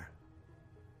up there.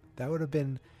 That would have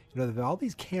been, there have all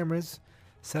these cameras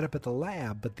set up at the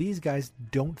lab, but these guys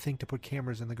don't think to put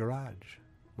cameras in the garage.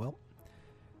 Well,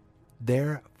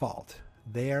 their fault,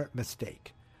 their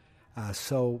mistake.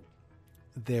 So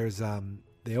there's,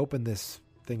 they open this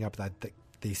thing up that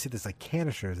they see this like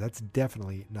canisters. That's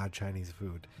definitely not Chinese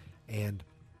food. And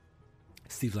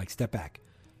Steve's like, step back.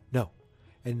 No.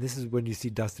 And this is when you see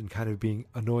Dustin kind of being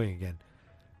annoying again.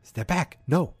 Step back.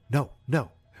 No.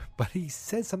 But he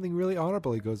says something really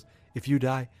honorable. He goes, if you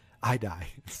die, I die.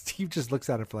 Steve just looks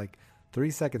at it for like 3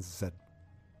 seconds and said,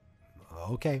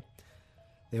 okay.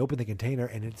 They open the container,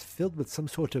 and it's filled with some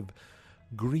sort of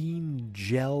green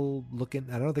gel looking.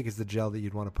 I don't think it's the gel that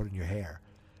you'd want to put in your hair.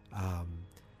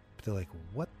 But they're like,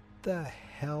 what the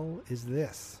hell is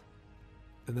this?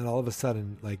 And then all of a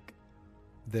sudden, like,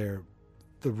 the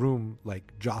room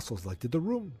like jostles. Like, did the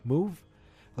room move?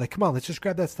 Like, come on, let's just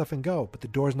grab that stuff and go. But the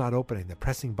door's not opening. They're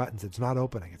pressing buttons. It's not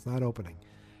opening.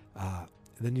 And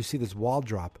then you see this wall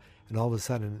drop, and all of a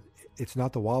sudden, it's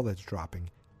not the wall that's dropping.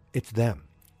 It's them.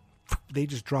 They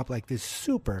just drop like this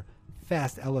super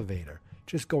fast elevator,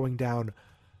 just going down.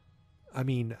 I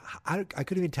mean, I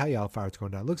couldn't even tell you how far it's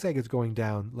going down. It looks like it's going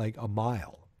down like a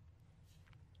mile.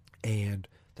 And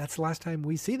that's the last time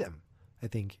we see them, I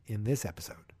think, in this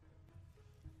episode.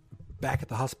 Back at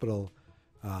the hospital,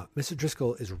 Mrs.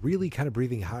 Driscoll is really kind of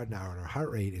breathing hard now, and her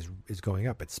heart rate is going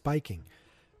up. It's spiking.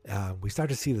 We start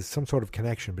to see some sort of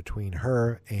connection between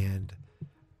her and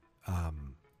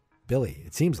Billy,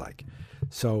 it seems like.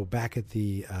 So back at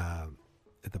the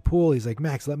pool, he's like,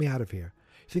 Max, let me out of here.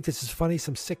 You think this is funny?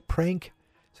 Some sick prank?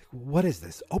 He's like, what is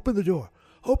this? Open the door.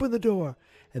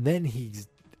 And then he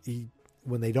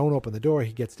when they don't open the door,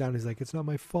 he gets down. He's like, it's not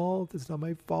my fault.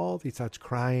 He starts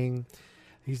crying.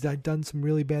 He's done some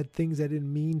really bad things I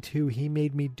didn't mean to. He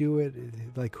made me do it.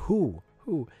 Like, who?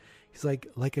 He's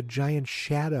like a giant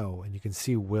shadow. And you can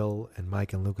see Will and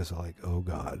Mike and Lucas are like, oh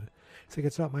God. He's like,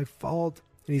 it's not my fault.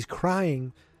 And he's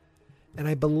crying. And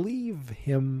I believe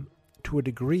him to a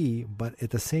degree, but at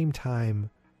the same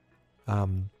time,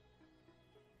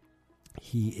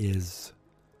 he is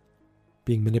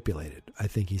being manipulated. I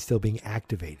think he's still being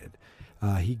activated.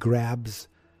 He grabs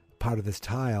part of this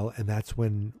tile, and that's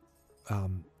when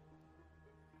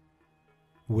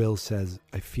Will says,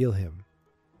 I feel him.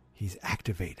 He's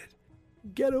activated.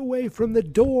 Get away from the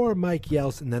door, Mike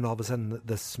yells. And then all of a sudden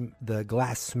the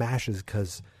glass smashes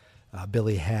because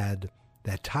Billy had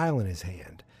that tile in his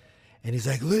hand. And he's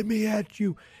like, let me at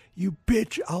you, you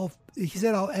bitch. He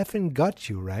said, I'll effing gut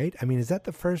you, right? I mean, is that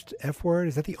the first F word?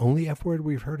 Is that the only F word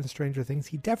we've heard in Stranger Things?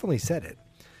 He definitely said it.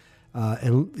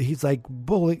 And he's like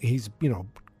bullying. He's,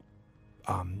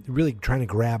 really trying to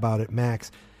grab out at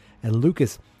Max. And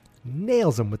Lucas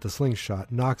nails him with the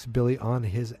slingshot, knocks Billy on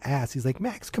his ass. He's like,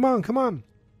 Max, come on. And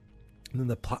then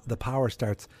the power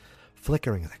starts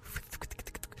flickering.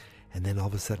 And then all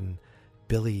of a sudden,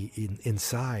 Billy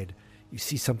inside, you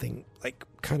see something like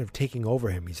kind of taking over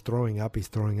him. He's throwing up.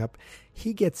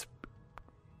 He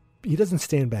doesn't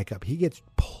stand back up. He gets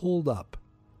pulled up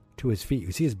to his feet.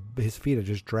 You see his feet are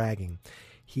just dragging.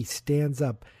 He stands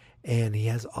up, and he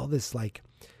has all this like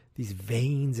these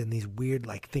veins and these weird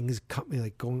like things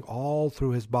going all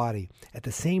through his body. At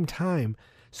the same time,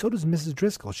 so does Mrs.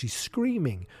 Driscoll. She's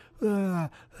screaming.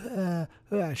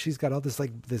 She's got all this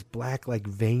like this black like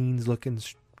veins looking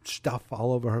stuff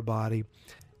all over her body.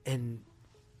 And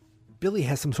Billy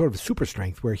has some sort of super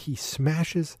strength where he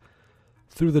smashes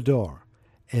through the door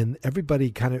And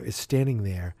everybody kind of is standing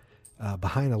there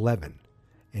behind 11.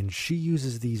 And she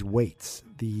uses these weights,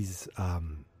 these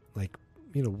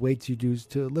weights you use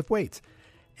to lift weights,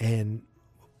 and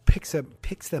picks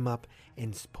them up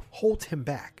and holds him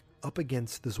back up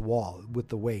against this wall with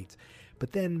the weights.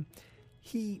 But then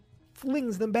he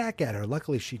flings them back at her.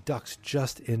 Luckily, she ducks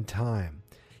just in time.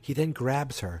 He then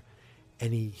grabs her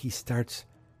and he starts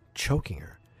choking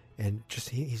her. And just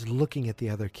he's looking at the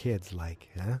other kids like,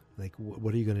 huh? Like,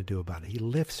 what are you going to do about it? He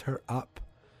lifts her up.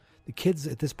 The kids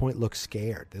at this point look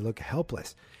scared. They look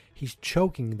helpless. He's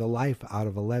choking the life out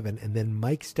of 11, and then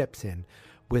Mike steps in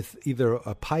with either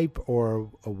a pipe or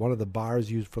one of the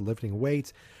bars used for lifting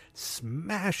weights,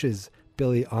 smashes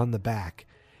Billy on the back.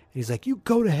 And he's like, "You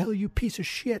go to hell, you piece of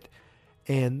shit."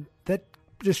 And that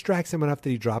distracts him enough that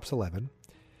he drops 11.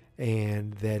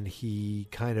 And then he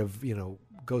kind of,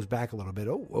 goes back a little bit.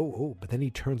 Oh. But then he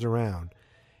turns around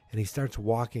and he starts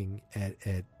walking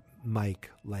at Mike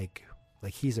like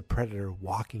he's a predator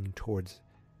walking towards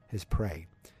his prey.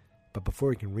 But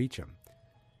before he can reach him,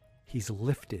 he's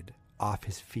lifted off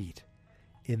his feet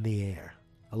in the air.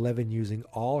 11 using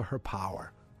all her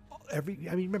power.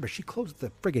 Remember, she closed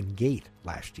the friggin' gate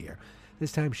last year.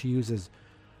 This time she uses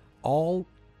all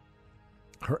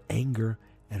her anger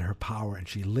and her power, and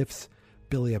she lifts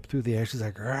Billy up through the air. She's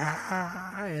like,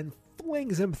 "Rah!" and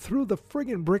flings him through the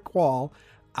friggin' brick wall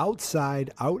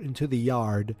outside, out into the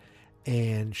yard,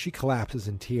 and she collapses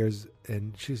in tears,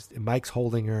 and Mike's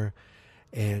holding her,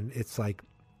 and it's like,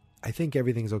 I think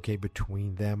everything's okay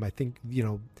between them. I think,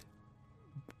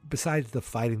 besides the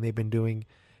fighting they've been doing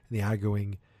and the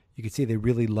arguing, you can see they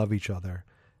really love each other.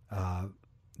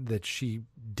 That she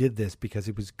did this because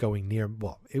it was going near.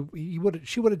 Well,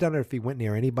 she would have done it if he went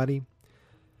near anybody,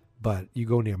 but you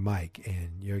go near Mike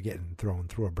and you're getting thrown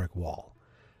through a brick wall.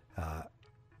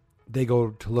 They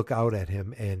go to look out at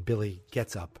him, and Billy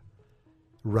gets up,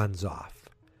 runs off,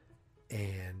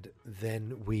 and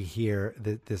then we hear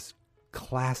this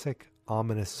classic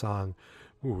ominous song.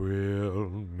 "We'll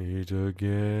meet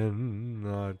again,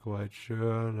 not quite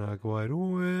sure, not quite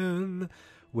when,"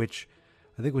 which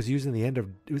I think was used in the end of,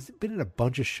 it was been in a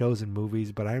bunch of shows and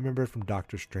movies, but I remember it from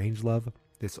Dr. Strangelove,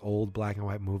 this old black and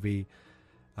white movie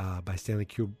by Stanley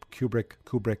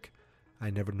Kubrick. I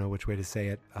never know which way to say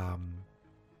it.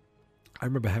 I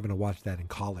remember having to watch that in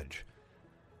college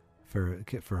for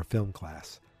a film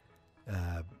class.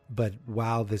 But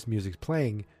while this music's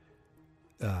playing,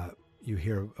 you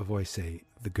hear a voice say,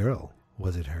 "The girl,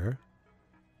 was it her?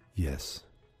 Yes.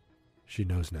 She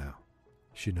knows now.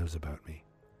 She knows about me.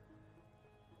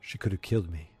 She could have killed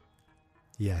me.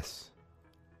 Yes.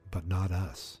 But not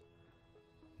us.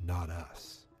 Not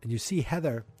us." And you see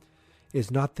Heather is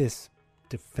not this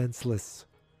defenseless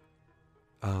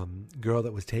girl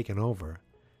that was taken over.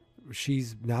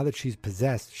 Now that she's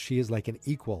possessed, she is like an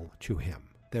equal to him.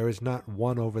 There is not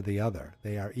one over the other.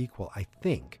 They are equal, I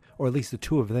think. Or at least the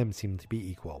two of them seem to be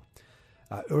equal.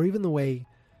 Or even the way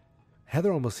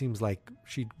Heather almost seems like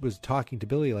she was talking to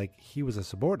Billy like he was a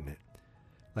subordinate.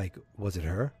 Like, was it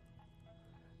her?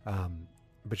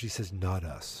 But she says, "Not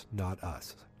us, not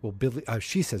us." Well,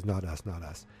 she says, "Not us, not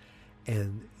us."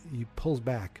 And he pulls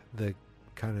back, the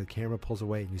kind of camera pulls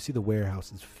away, and you see the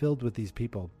warehouse is filled with these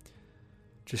people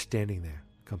just standing there,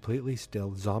 completely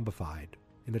still, zombified,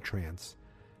 in a trance,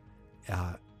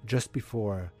 just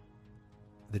before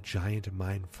the giant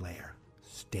mind flayer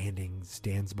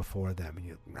stands before them.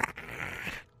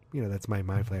 And that's my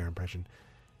mind flayer impression.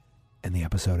 And the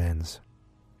episode ends.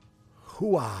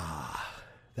 Hooah!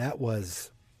 That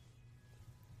was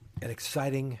an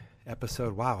exciting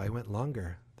episode. Wow, I went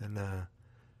longer than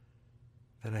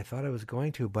I thought I was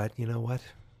going to, but you know what?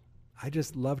 I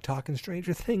just love talking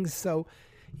Stranger Things, so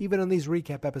even on these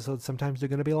recap episodes, sometimes they're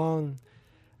going to be long.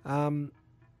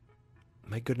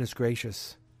 My goodness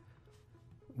gracious.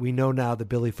 We know now that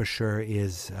Billy for sure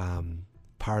is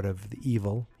part of the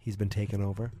evil. He's been taken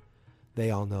over.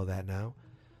 They all know that now.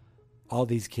 All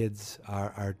these kids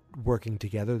are working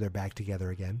together. They're back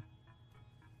together again.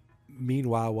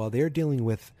 Meanwhile, while they're dealing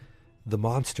with the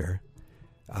monster,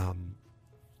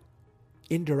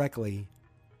 indirectly,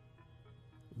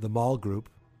 the mall group,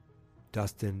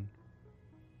 Dustin,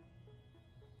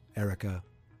 Erica,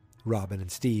 Robin,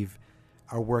 and Steve,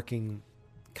 are working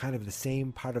kind of the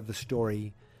same part of the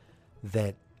story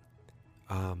that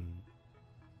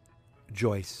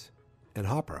Joyce and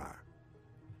Hopper are.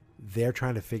 They're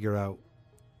trying to figure out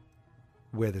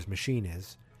where this machine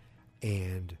is,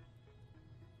 and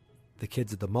the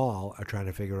kids at the mall are trying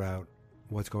to figure out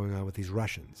what's going on with these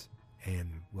Russians.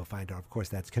 And we'll find out, of course,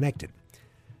 that's connected.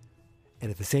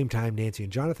 And at the same time, Nancy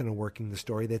and Jonathan are working the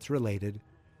story that's related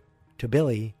to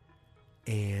Billy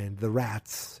and the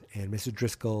rats and Mrs.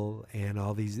 Driscoll and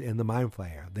all these and the Mind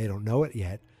Flayer. They don't know it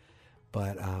yet,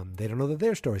 but they don't know that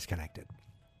their story's connected.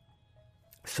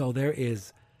 So there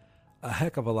is a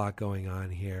heck of a lot going on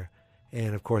here,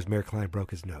 and of course, Mayor Klein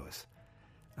broke his nose.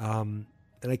 And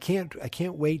I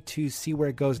can't wait to see where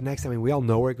it goes next. I mean, we all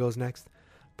know where it goes next,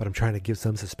 but I'm trying to give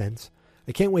some suspense.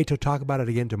 I can't wait to talk about it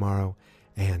again tomorrow.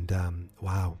 And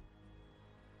wow,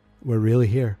 we're really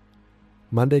here.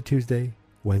 Monday, Tuesday,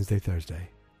 Wednesday, Thursday.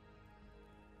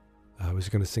 I was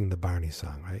going to sing the Barney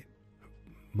song, right?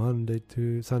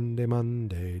 Sunday,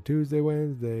 Monday, Tuesday,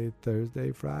 Wednesday,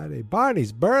 Thursday, Friday.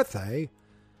 Barney's birthday.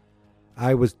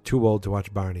 I was too old to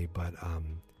watch Barney, but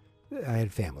I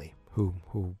had family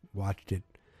who watched it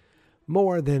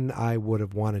more than I would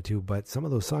have wanted to. But some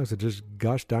of those songs are just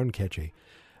gosh darn catchy.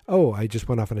 Oh, I just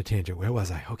went off on a tangent. Where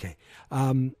was I? Okay.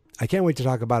 I can't wait to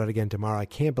talk about it again tomorrow. I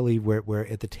can't believe we're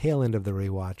at the tail end of the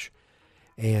rewatch.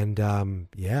 And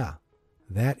yeah,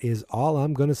 that is all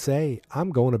I'm going to say. I'm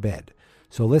going to bed.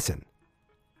 So listen,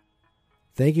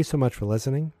 thank you so much for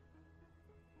listening.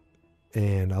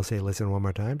 And I'll say listen one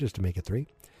more time just to make it 3.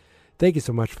 Thank you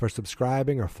so much for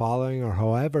subscribing or following or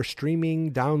however,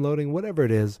 streaming, downloading, whatever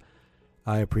it is.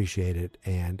 I appreciate it,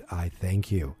 and I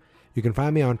thank you. You can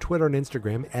find me on Twitter and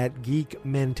Instagram at Geek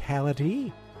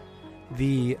Mentality.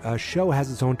 The show has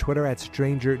its own Twitter at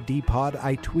StrangerDpod.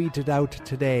 I tweeted out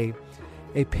today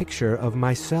a picture of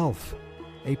myself,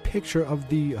 a picture of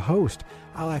the host.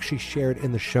 I'll actually share it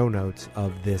in the show notes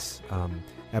of this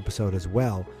episode as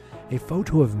well. A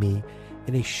photo of me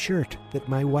in a shirt that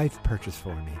my wife purchased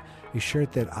for me. A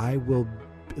shirt that I will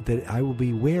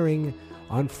be wearing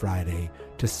on Friday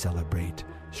to celebrate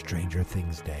Stranger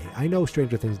Things Day. I know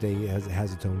Stranger Things Day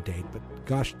has its own date, but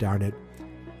gosh darn it.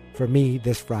 For me,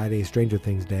 this Friday is Stranger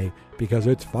Things Day because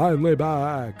it's finally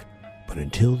back. But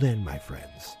until then, my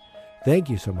friends, thank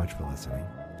you so much for listening.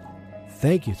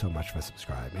 Thank you so much for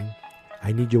subscribing.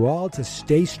 I need you all to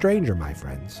stay stranger, my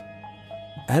friends.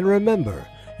 And remember,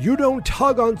 you don't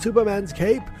tug on Superman's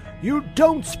cape, you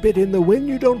don't spit in the wind,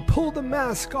 you don't pull the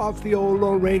mask off the old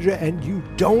Lone Ranger, and you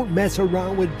don't mess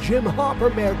around with Jim Hopper,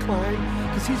 Mayor Klein,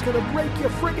 because he's going to break your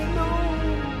friggin' nose.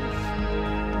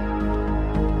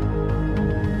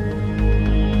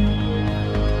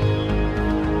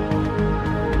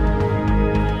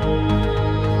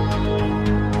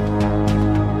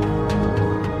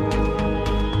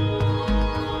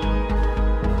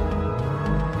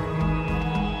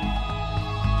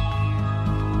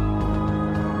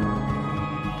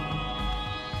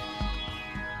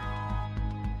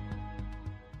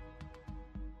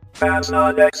 Fans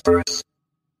not experts.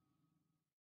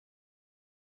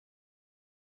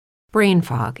 Brain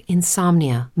fog,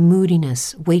 insomnia,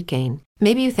 moodiness, weight gain.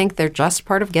 Maybe you think they're just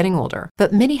part of getting older,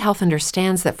 but MIDI Health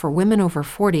understands that for women over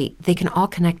 40, they can all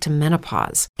connect to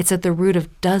menopause. It's at the root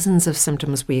of dozens of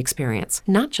symptoms we experience,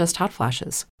 not just hot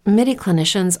flashes. MIDI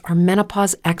clinicians are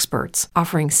menopause experts,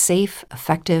 offering safe,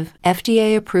 effective,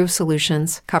 FDA-approved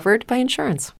solutions covered by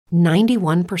insurance.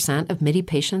 91% of MIDI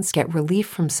patients get relief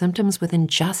from symptoms within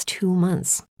just 2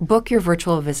 months. Book your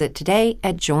virtual visit today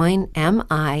at joinmidi.com.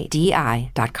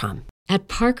 At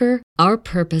Parker, our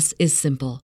purpose is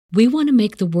simple. We want to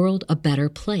make the world a better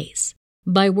place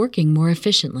by working more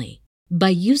efficiently, by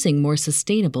using more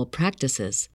sustainable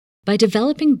practices, by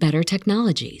developing better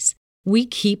technologies. We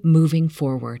keep moving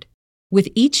forward. With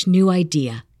each new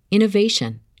idea,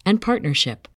 innovation, and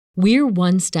partnership, we're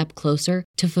one step closer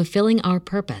to fulfilling our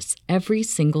purpose every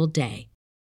single day.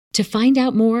 To find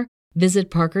out more,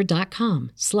 visit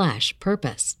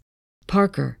parker.com/purpose.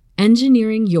 Parker,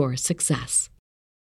 engineering your success.